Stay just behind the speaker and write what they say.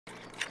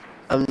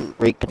I'm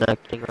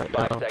reconnecting right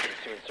 5 now. seconds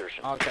to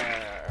insertion.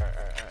 Okay.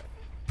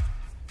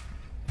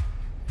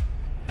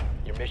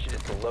 Your mission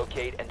is to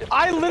locate and defuse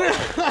I the literally,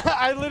 bomb.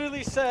 I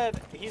literally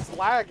said he's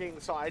lagging,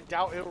 so I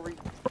doubt it'll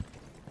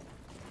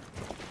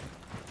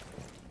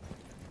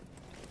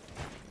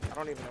I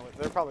don't even know it.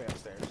 They're probably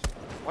upstairs.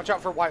 Watch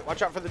out for white.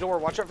 Watch out for the door.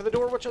 Watch out for the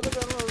door. Watch out for the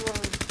door.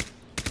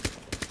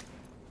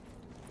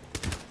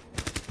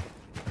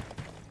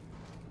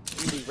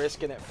 You be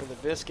risking it for the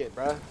biscuit,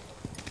 bruh.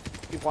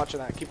 Keep watching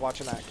that. Keep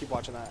watching that. Keep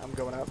watching that. I'm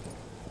going up.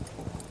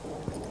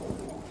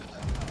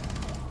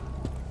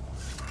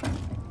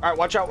 Alright,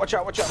 watch out. Watch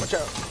out. Watch out. Watch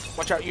out.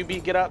 Watch out,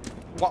 UB. Get up.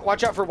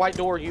 Watch out for white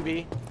door,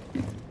 UB.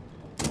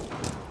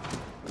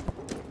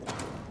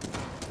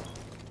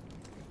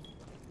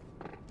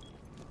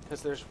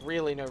 Because there's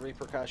really no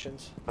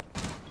repercussions.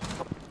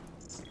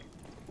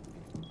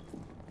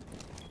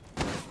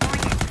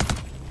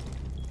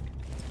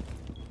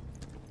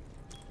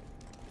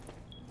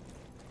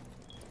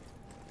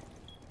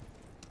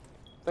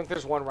 I think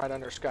there's one right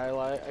under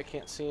skylight. I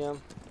can't see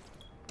him.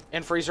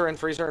 In freezer, in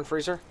freezer, in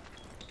freezer.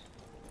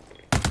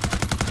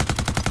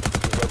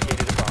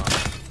 Located a bomb.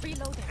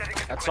 Reloading.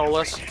 That's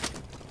Solus.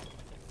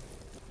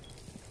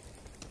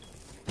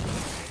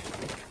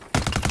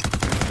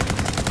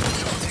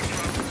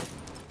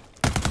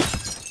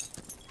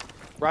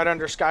 Right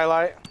under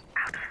skylight.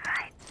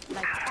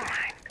 Lights off.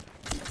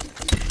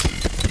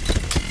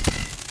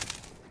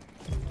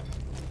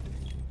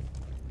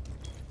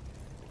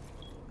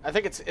 I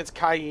think it's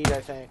Kaid,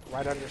 I think.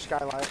 Right under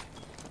skylight.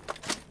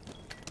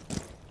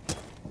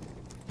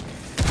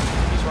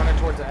 He's running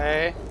towards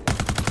A.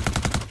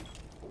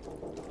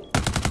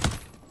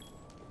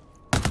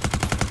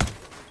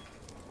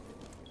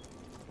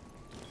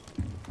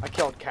 I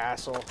killed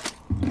Castle.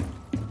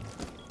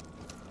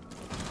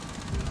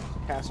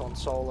 Castle and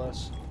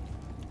Solus.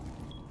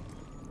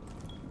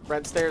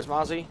 Red stairs,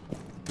 Mozzie.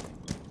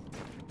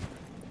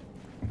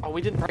 Oh,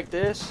 we didn't break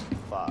this?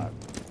 Fuck.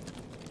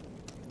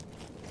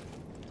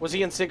 Was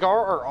he in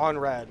cigar or on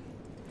red?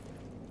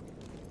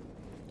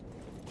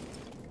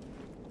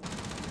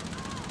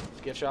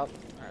 Gift shop?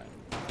 Alright.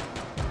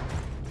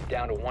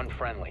 Down to 1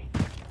 friendly.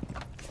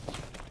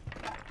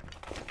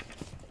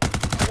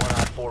 1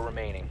 on 4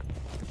 remaining.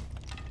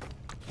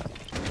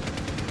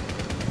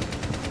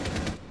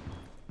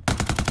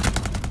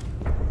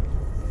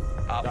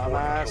 Op 4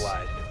 Dumbass.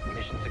 neutralized.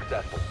 Mission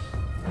successful.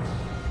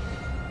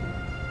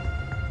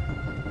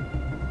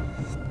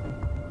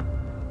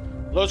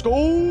 Let's go!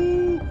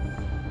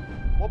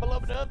 Wubba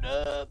lubba dub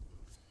dub!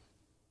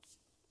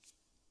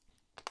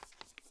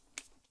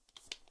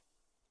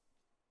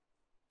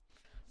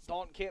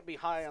 Dalton can't be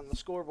high on the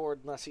scoreboard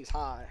unless he's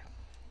high.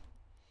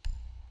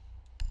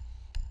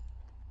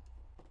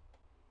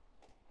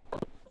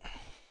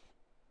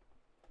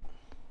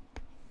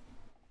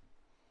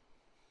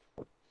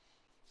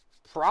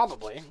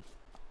 Probably.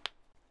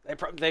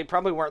 They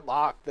probably weren't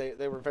locked.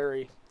 They were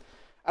very...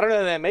 I don't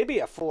know, there may be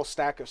a full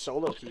stack of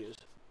solo queues.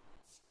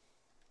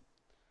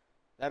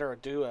 That are a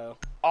duo.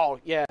 Oh,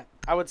 yeah.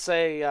 I would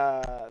say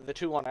the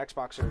 2 on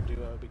Xbox are a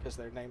duo because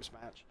their names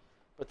match.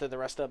 But then the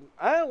rest of them...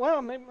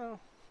 well, maybe... I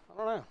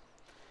don't know.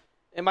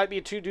 It might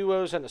be 2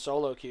 duos and a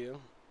solo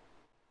queue.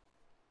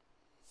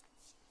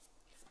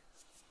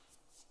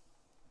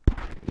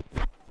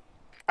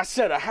 I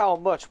said how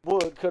much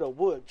wood could a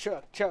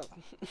woodchuck chuck?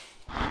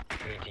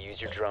 Need to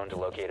use your drone to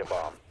locate a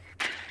bomb.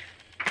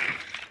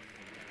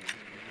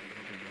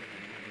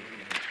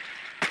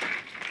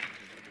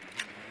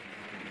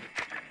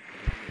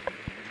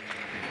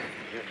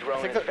 Your drone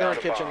I think has they're in found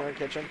a kitchen. bomb. They're in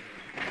kitchen.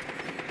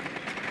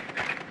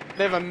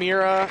 They have a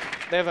Mira.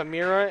 They have a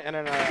Mira and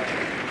a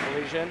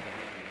Legion.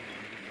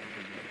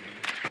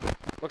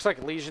 Looks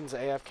like Legion's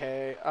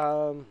AFK.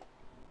 All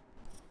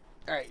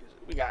right,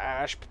 we got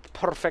Ash.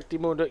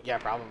 Perfectimundo. Yeah,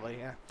 probably.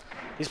 Yeah,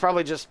 he's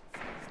probably just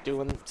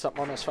doing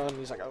something on his phone.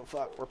 He's like, "Oh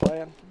fuck, we're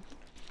playing."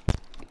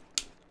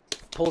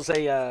 Pulls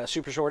a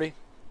super shorty.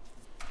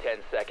 10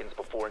 seconds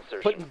before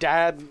insertion. Putting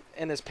dad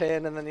in his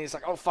pin, and then he's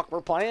like, "Oh fuck,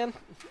 we're playing."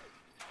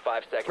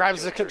 5 seconds. Grabs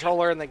to the insertion.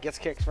 controller and then gets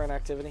kicked for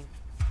inactivity.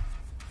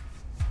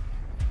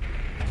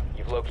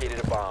 You've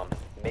located a bomb.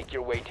 Make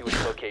your way to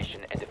its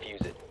location and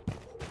defuse it.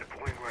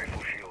 Deploying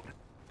rifle shield.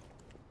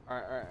 All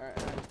right.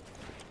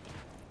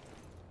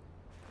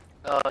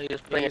 Oh, he was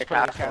Yeah, putting he's a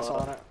putting a castle castle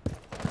on on it.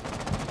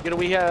 You know,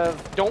 we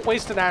have... Don't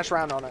waste an Ash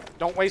round on it.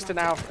 Don't waste an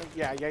Ash...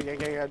 Yeah.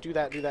 Do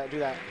that.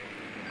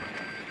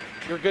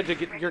 You're good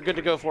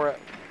to go for it.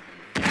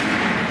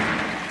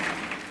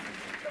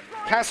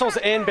 Castle's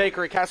in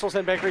bakery. Castle's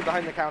in bakery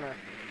behind the counter.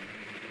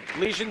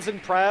 Legion's in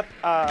prep.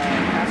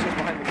 Castle's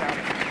behind the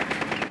counter.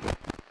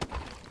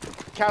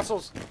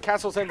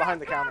 Castle's in behind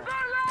the counter.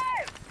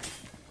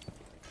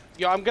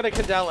 Yo, I'm gonna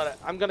Candela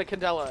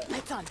it.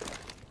 Lights on.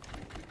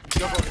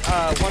 Go for,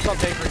 one's on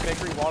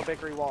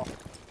bakery wall.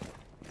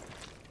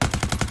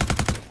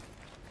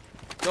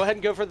 Go ahead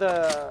and go for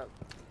the...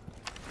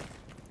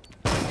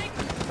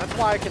 That's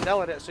why I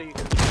Candela it, so you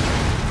can...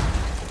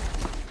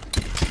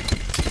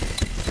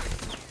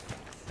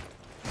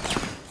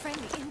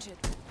 Friendly injured.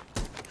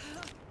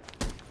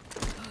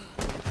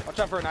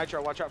 out for a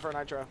nitro. Watch out for a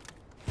nitro.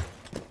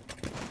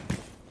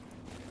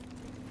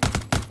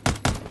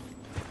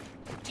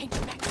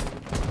 Changing back.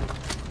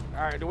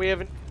 All right. Do we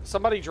have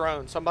somebody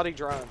drone? Somebody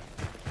drone.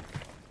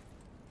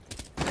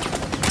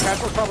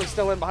 Castle's probably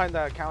still in behind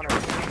the counter.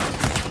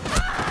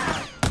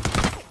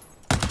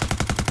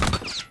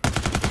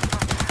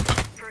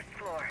 First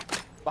floor.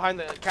 Behind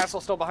the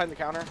castle, still behind the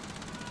counter.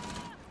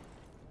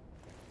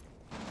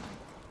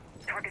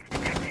 Targets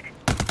detected.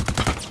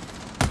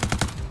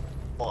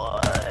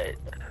 What?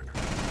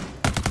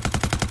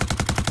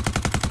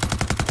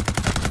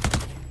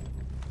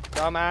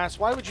 Dumbass,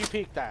 why would you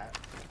peek that?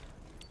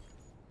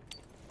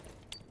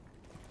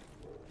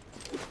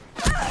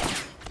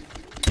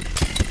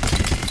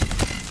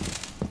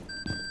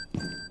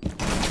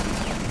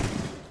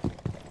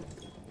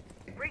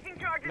 Raising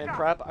charges I'm in up.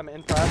 prep. I'm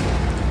in prep.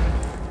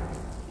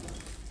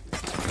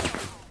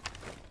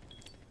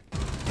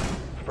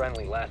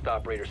 Friendly, last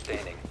operator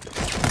standing.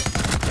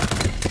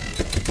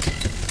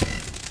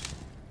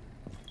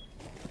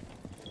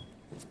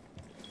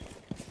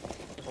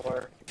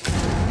 Or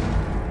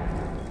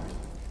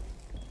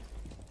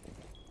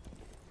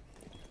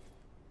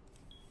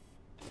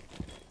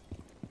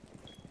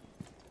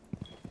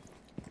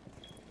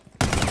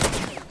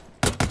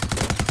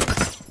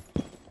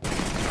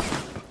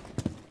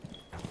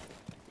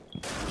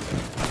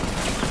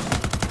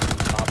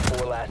Op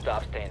 4 last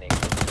stop standing.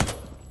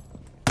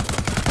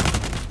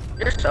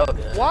 you're so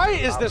good. Why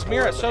is this Op 4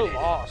 Mira so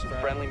eliminated. lost,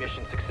 bro? Friendly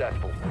mission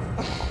successful.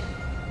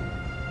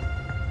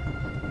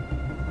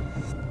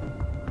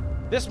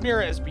 This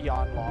Mira is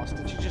beyond lost.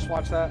 Did you just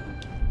watch that?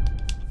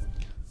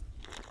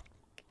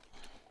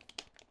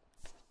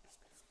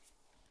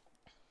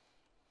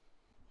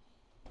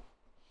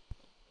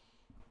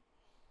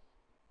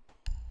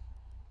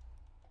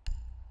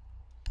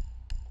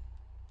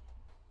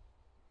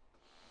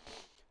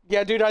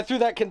 Yeah, dude, I threw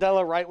that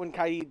Candela right when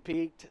Kaid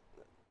peaked,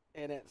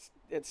 and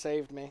it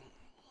saved me.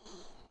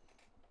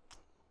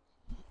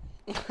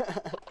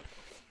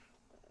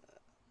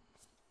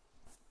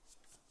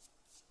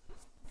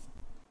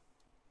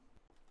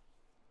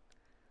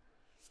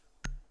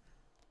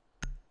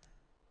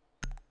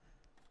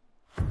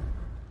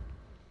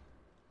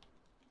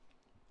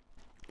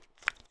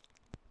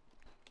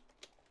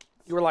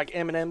 You were like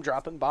Eminem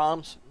dropping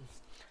bombs.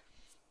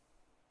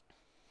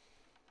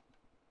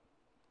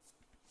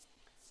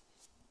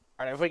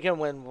 All right, if we can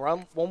win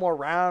one more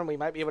round, we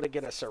might be able to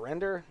get a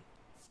surrender.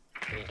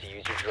 You need to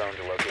use your drone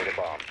to locate a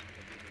bomb.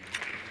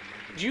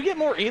 Do you get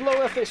more elo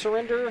if they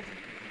surrender?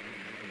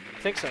 I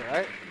think so,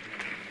 right?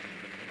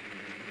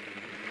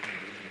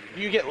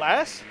 Do you get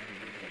less?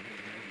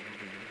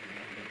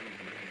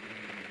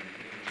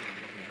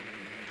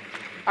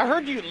 I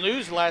heard you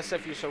lose less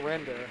if you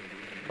surrender,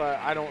 but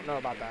I don't know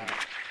about that.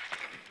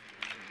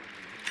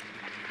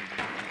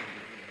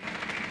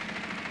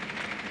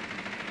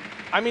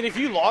 I mean, if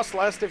you lost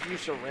less if you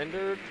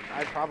surrendered,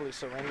 I'd probably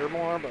surrender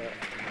more, but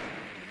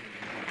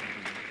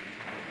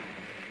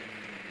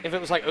if it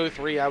was like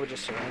 0-3, I would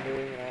just surrender,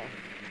 you know.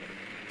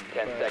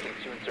 10 But seconds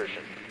to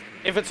insertion.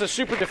 if it's a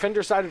super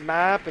defender-sided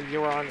map and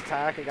you were on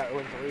attack and got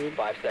 0-3,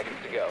 5 seconds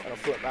to go. it'll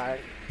flip back.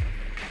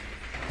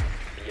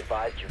 Be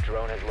advised your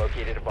drone has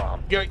located a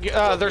bomb. They're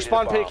Located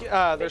spawn a bomb. peek.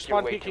 They're Make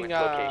spawn your way to peeking. its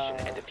location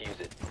and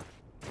defuse it.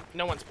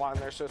 No one's spawned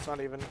there, so it's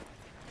not even.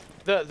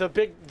 The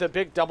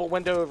big double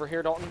window over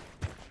here, Dalton.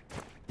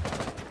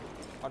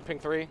 On ping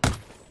 3,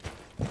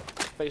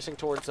 facing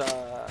towards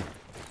the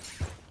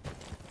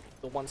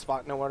one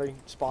spot nobody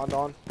spawned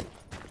on.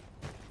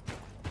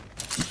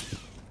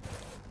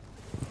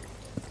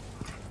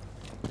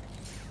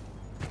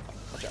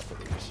 Watch out for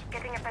these.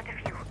 Getting a better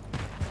view.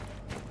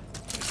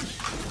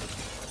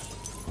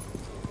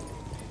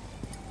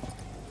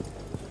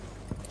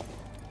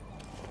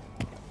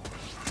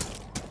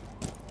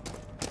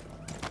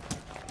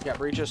 Yeah,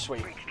 breaches,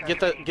 sweet.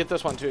 Get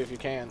this one too if you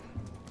can.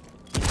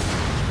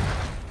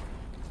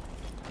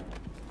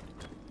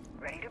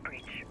 Ready to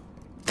breach.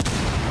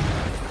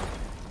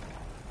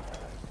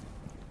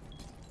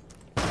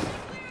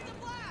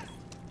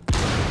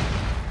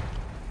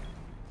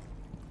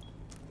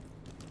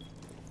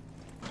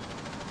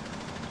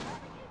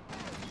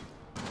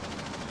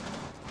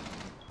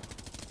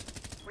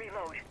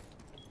 Reload.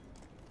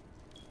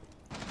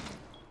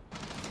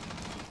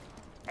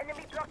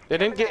 Enemy blocked. They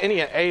didn't get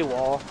any at A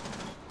wall.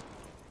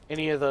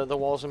 Any of the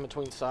walls in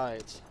between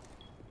sides.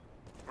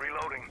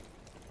 Reloading.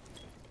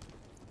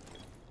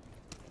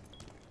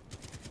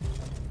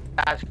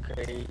 That's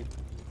crazy.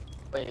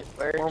 Wait,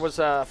 where? Where was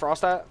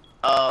Frost at?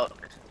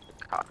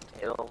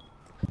 Cocktail.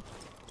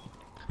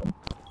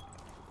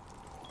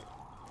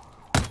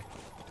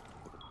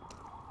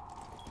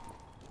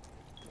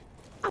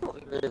 Oh,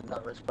 good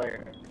numbers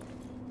player.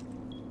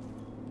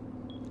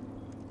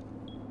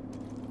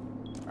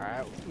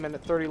 Alright,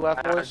 minute 30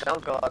 left, boys.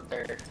 Don't go out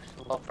there.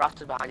 Well,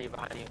 Frost is behind you,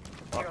 behind you.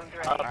 Drone's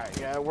ready. Alright,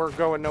 yeah, we're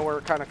going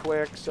nowhere kind of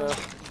quick, so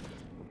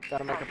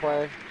gotta make a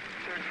play.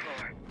 Third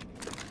floor.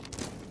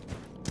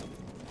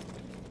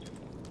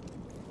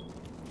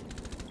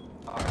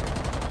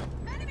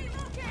 Alright. Enemy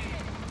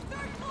located.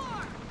 Third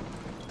floor.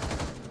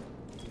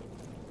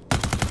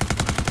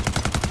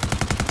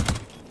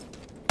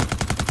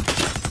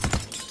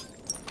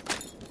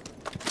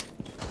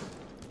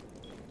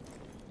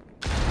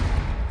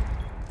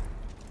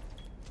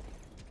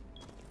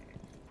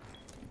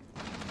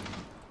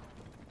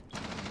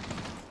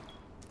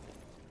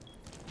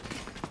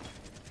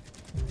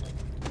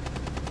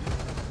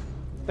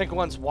 think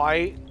one's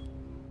white.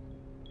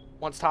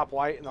 One's top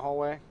white in the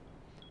hallway.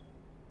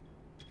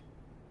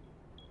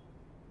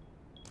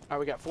 Alright,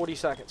 we got 40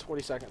 seconds.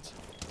 40 seconds.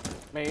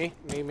 Me.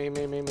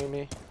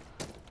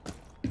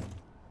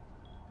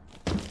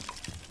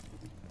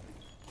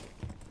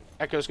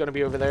 Echo's gonna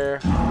be over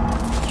there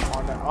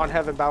on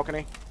heaven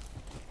balcony.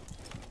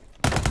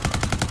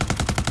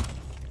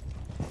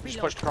 Just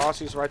pushed across.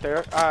 He's right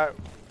there.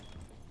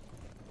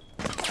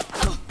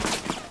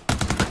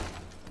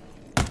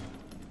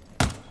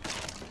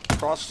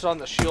 Cross on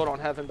the shield on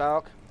heaven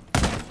balc.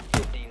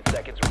 15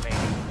 seconds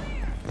remaining.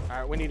 All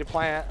right, we need to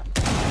plant.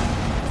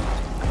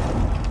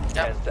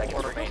 10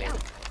 seconds remaining.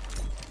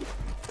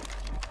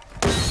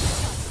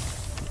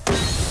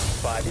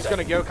 5 He's seconds.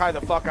 gonna yokai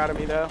the fuck out of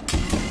me though.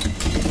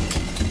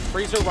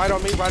 Freezer right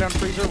on me. Right on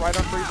freezer. Right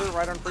on freezer.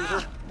 Right on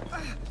freezer.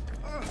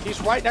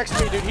 He's right next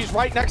to me, dude. He's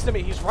right next to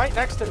me. He's right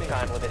next to me.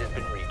 Time limit has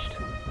been reached.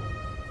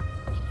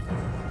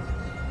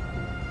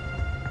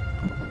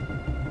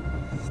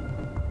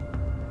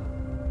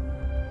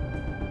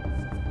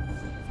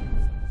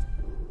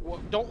 Well,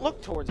 don't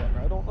look towards it,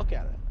 bro. Don't look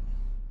at it.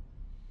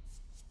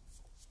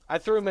 I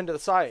threw him into the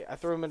site. I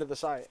threw him into the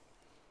site.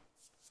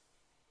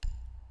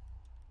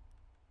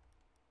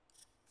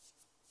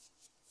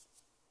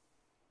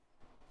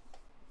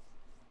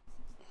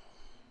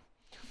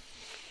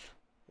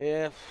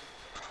 Yeah.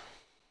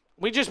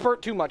 We just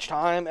burnt too much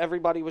time.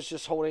 Everybody was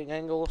just holding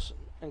angles,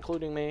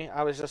 including me.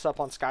 I was just up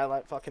on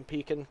Skylight fucking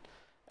peeking,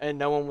 and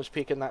no one was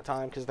peeking that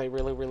time because they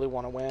really, really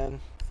want to win.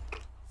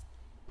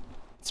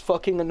 It's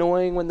fucking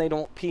annoying when they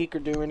don't peek or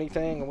do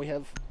anything, and we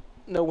have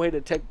no way to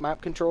take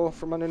map control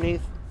from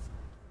underneath.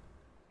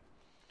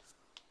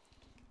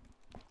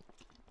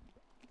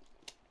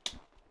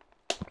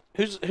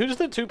 Who's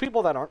the two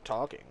people that aren't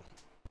talking?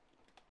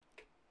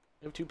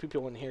 We have two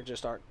people in here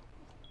just aren't.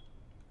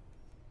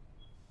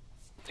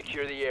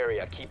 Secure the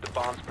area. Keep the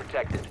bombs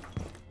protected.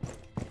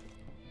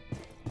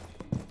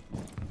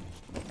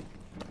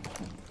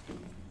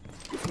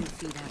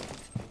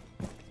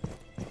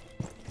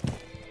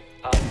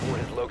 Op 4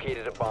 has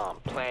located a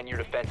bomb. Plan your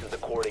defenses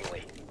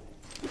accordingly.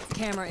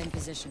 Camera in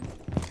position.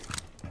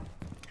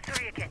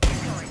 Surya kit,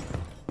 keep going.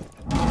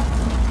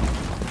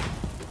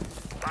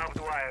 Barbed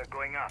wire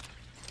going up.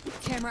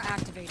 Camera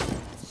activated.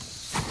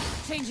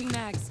 Changing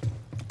mags.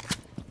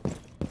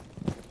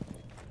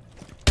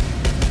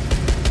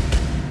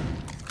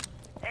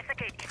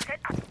 Execute, it's set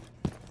up.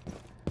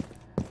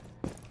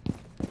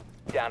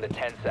 Down to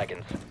 10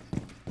 seconds.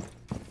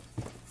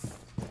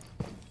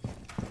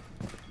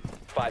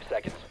 5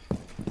 seconds.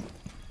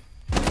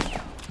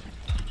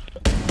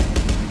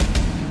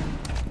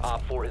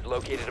 Op 4 has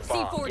located a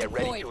bomb. C4 Get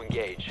ready deployed. to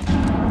engage.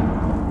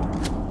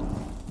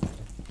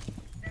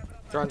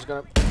 Drone's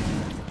gonna...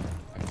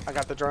 I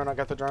got the drone, I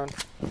got the drone.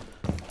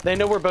 They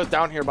know we're both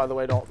down here, by the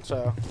way, Dalton,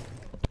 so...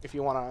 If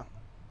you wanna...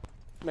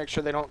 Make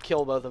sure they don't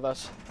kill both of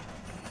us.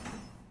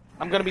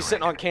 I'm gonna be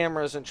sitting on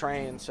cameras and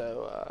train,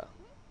 so,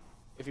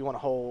 if you wanna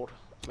hold,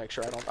 make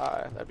sure I don't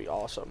die, that'd be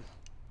awesome.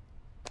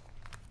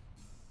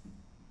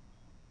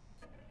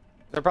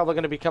 They're probably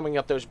gonna be coming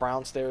up those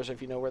brown stairs,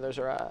 if you know where those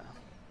are at.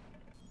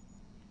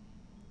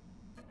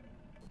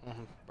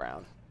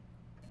 Brown.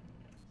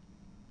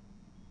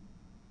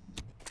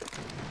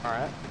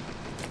 Alright.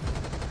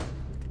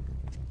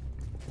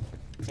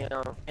 You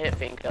know, hit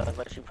Finka,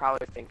 but you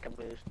probably think I'm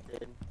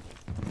boosted.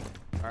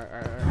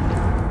 Alright.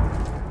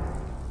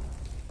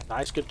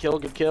 Nice, good kill,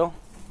 good kill.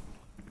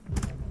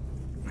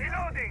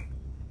 Reloading.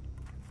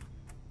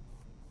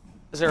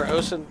 Is there an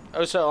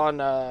Osa on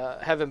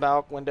Heaven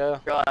Balc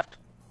window? Your left.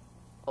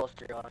 Close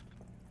to your left.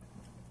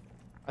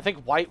 I think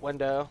white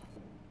window.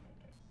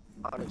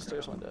 On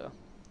Stairs window.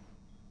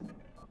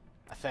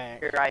 I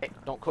think. You're right.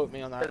 Don't quote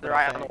me on that. To the but I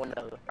right on the think.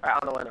 window. Right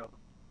on the window.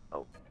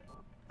 Oh,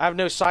 I have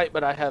no sight,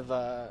 but I have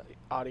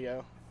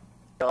audio.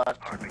 your left.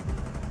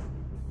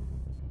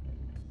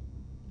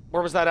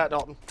 Where was that at,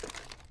 Dalton?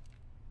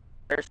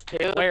 There's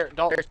two. Where,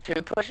 Dalton? There's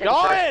two pushing.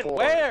 Dalton, there's four.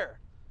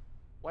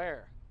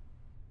 where?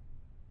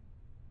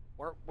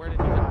 Where did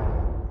you die?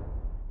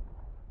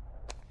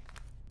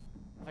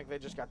 I think they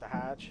just got the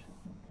hatch.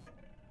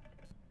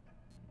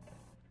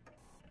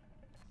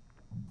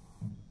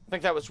 I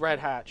think that was red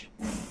hatch.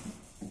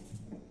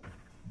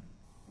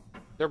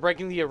 They're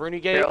breaking the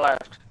Aruni gate. Your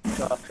left.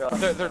 Your left, your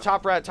left. They're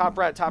top red,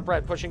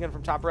 pushing in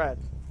from top red.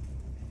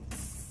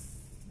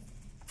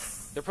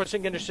 They're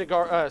pushing into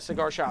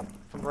cigar shop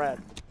from red.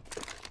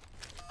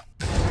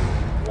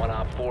 1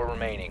 Op 4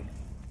 remaining.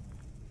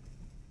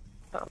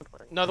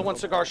 Another one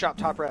cigar shop,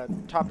 top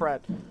red.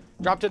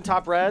 Dropped in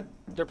top red.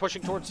 They're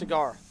pushing towards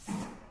cigar.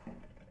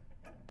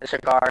 The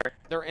cigar.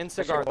 They're in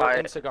cigar. Pushing They're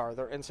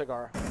in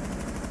cigar.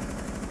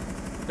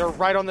 They're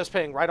right on this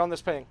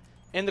ping.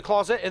 In the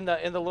closet. In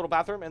the little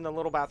bathroom. In the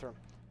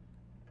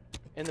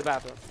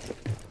bathroom.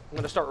 I'm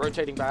gonna start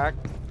rotating back.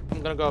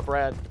 I'm gonna go up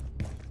red.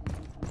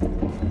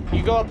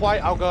 You go up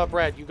white. I'll go up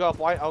red. You go up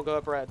white. I'll go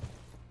up red.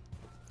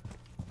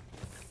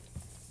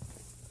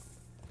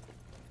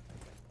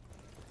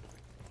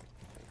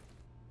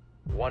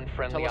 One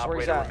friendly Tell us where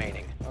he's operator at.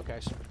 remaining. Okay.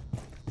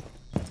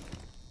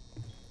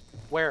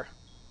 Where?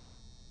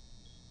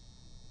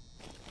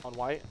 On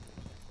white?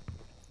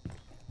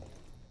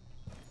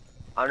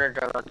 Under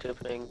drum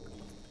tubing.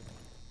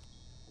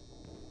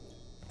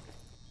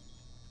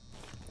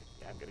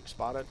 Yeah, I'm getting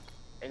spotted.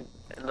 In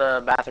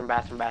the bathroom.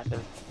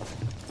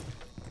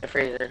 The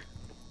freezer.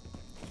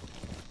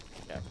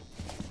 Yeah.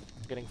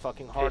 Getting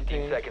fucking hard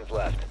 15 ping. seconds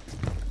left.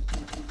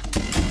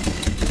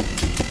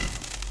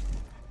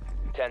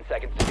 10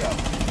 seconds to go.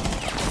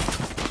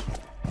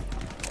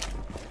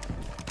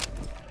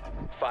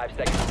 5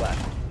 seconds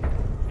left.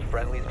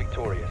 Friendly's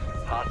victorious.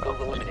 Hostiles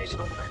eliminated.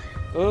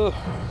 Ugh.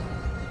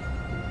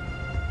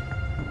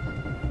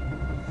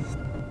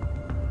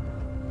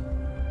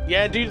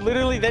 Yeah, dude,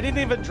 literally, they didn't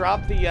even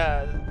drop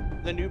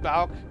the new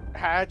Balk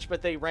hatch,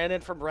 but they ran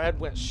in from red,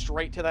 went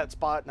straight to that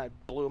spot, and I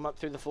blew him up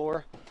through the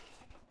floor.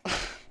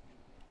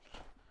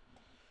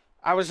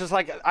 I was just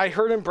like, I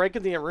heard him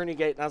breaking the Aruni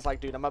gate, and I was like,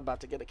 dude, I'm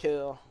about to get a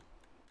kill.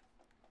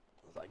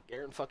 I was like,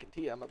 Garen fucking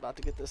T, I'm about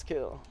to get this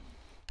kill.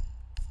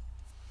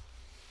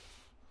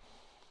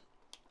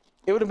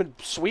 It would have been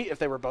sweet if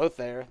they were both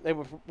there. They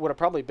would have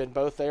probably been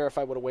both there if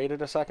I would have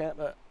waited a second,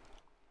 but...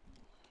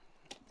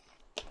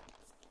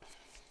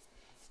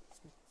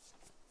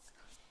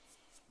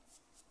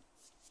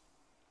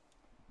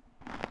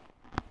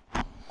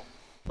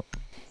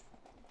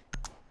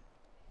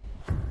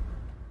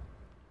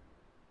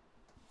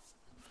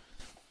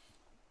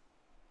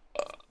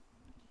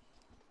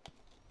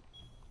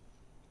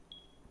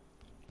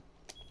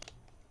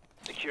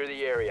 Secure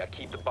the area.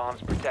 Keep the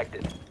bombs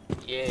protected.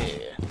 Yeah.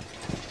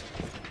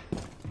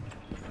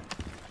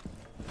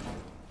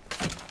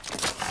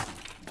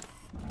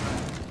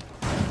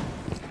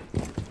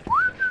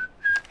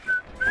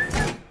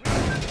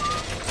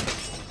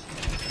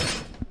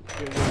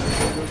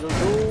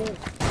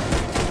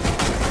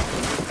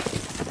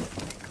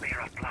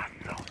 Clear up blast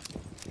zone.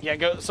 Yeah,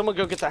 go. Someone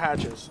go get the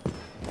hatches.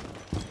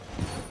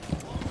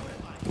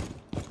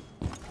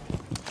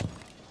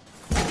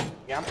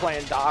 Yeah, I'm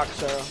playing Doc,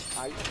 so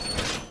I'm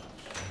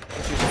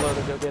too slow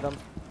to go get them.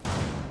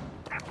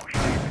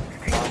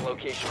 Bomb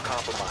location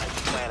compromised.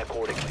 Plan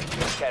accordingly.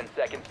 10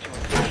 seconds to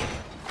insertion.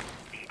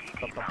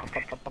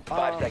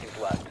 5 seconds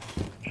left.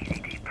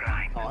 EDD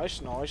prime.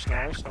 Nice.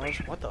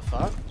 What the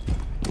fuck?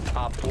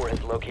 Op 4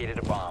 has located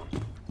a bomb.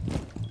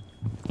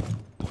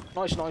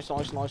 Nice.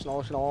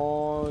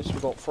 We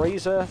got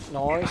freezer.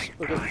 Nice.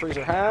 We got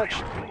freezer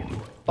hatch.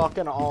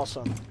 Fucking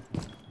awesome.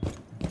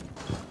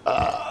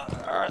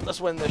 Alright,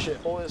 let's win this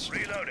shit, boys.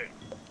 Reloading.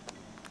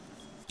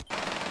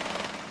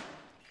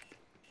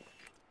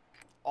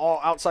 All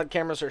outside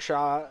cameras are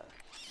shot.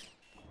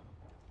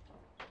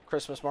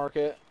 Christmas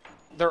market.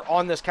 They're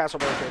on this castle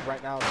barricade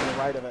right now to the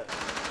right of it.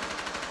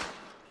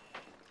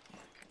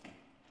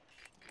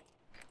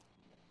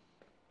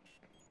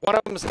 One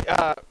of them's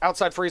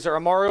outside freezer.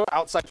 Amaru,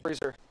 outside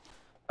freezer.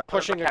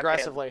 Pushing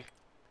aggressively.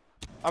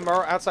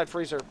 Amaru, outside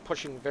freezer,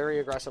 pushing very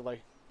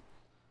aggressively.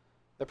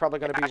 They're probably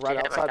going to be right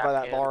outside by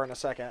that bar in a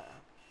second.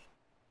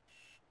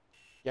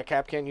 Yeah,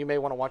 Capcan, you may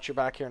want to watch your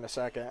back here in a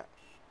second.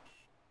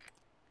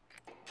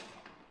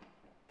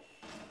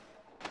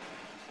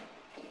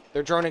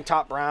 They're droning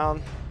top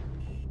brown.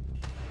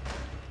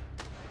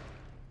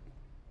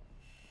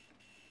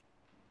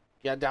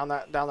 Yeah, down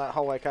that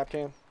hallway,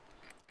 Capcan.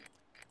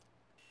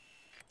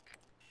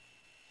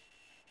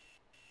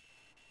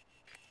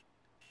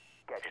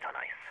 Gadget on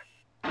ice.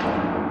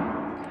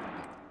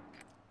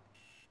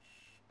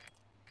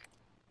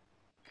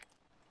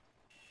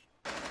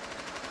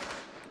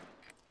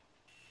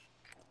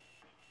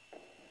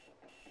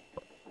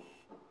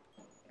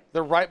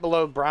 They're right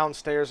below brown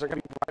stairs. They're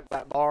going to be right at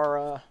that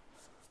bar,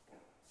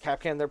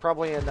 Capcan. They're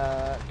probably in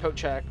coat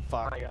check.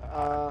 Fuck.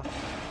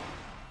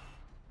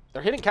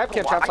 They're hitting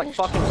Capcan traps like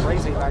fucking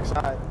crazy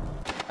backside.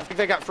 I think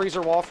they got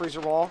freezer wall.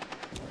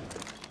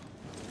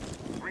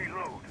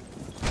 Reload.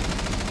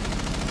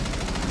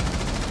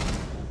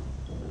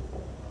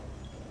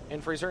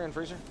 In freezer.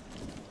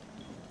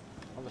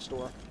 On the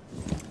store.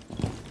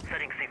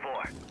 Setting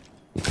C4.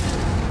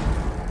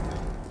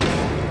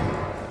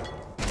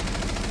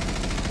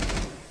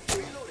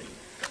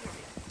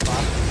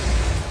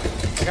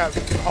 I got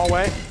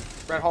hallway.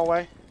 Red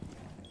hallway.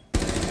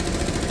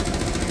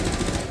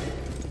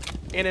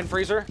 In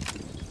freezer.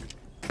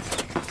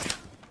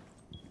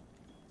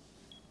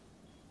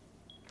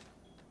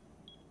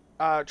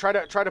 Try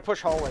to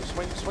push hallway.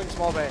 Swing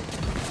small bay.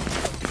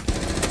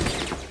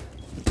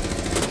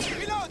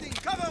 Reloading,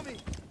 cover me.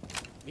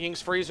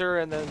 Ying's freezer,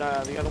 and then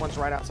the other one's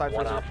right outside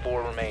One freezer. Op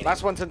 4 remaining.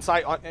 Last one's in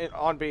sight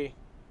on B.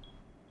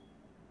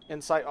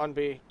 In sight on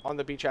B, on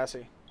the B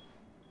chassis.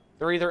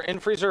 They're either in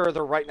freezer or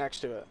they're right next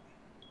to it.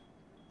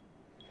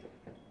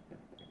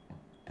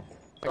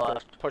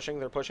 They're pushing.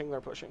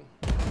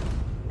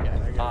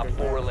 Yeah, Op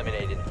 4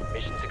 eliminated.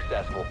 Mission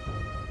successful.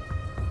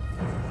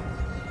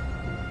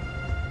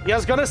 Yeah, I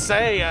was gonna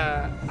say,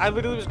 I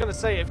literally was gonna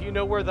say, if you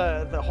know where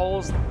the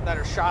holes that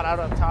are shot out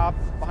up top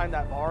behind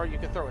that bar, you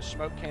could throw a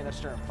smoke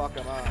canister and fuck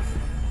them up.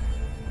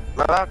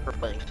 My back was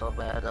playing so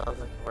bad, that was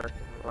like the worst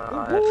in my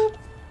life.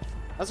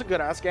 That's a good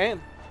ass game.